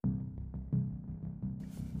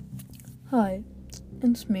Hi,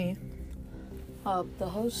 it's me, the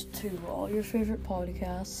host to all your favorite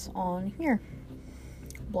podcasts on here,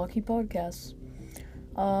 Blocky Podcasts.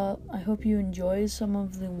 I hope you enjoy some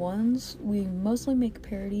of the ones. We mostly make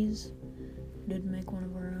parodies. Did make one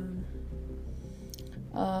of our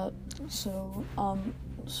own.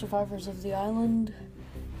 Survivors of the Island.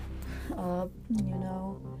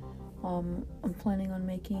 I'm planning on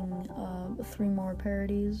making 3 more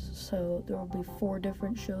parodies, so there will be 4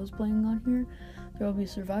 different shows playing on here. There will be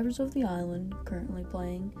Survivors of the Island currently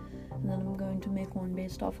playing, and then I'm going to make one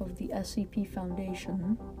based off of the SCP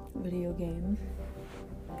Foundation video game,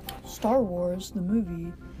 Star Wars the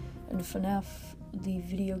movie, and FNAF the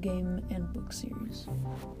video game and book series.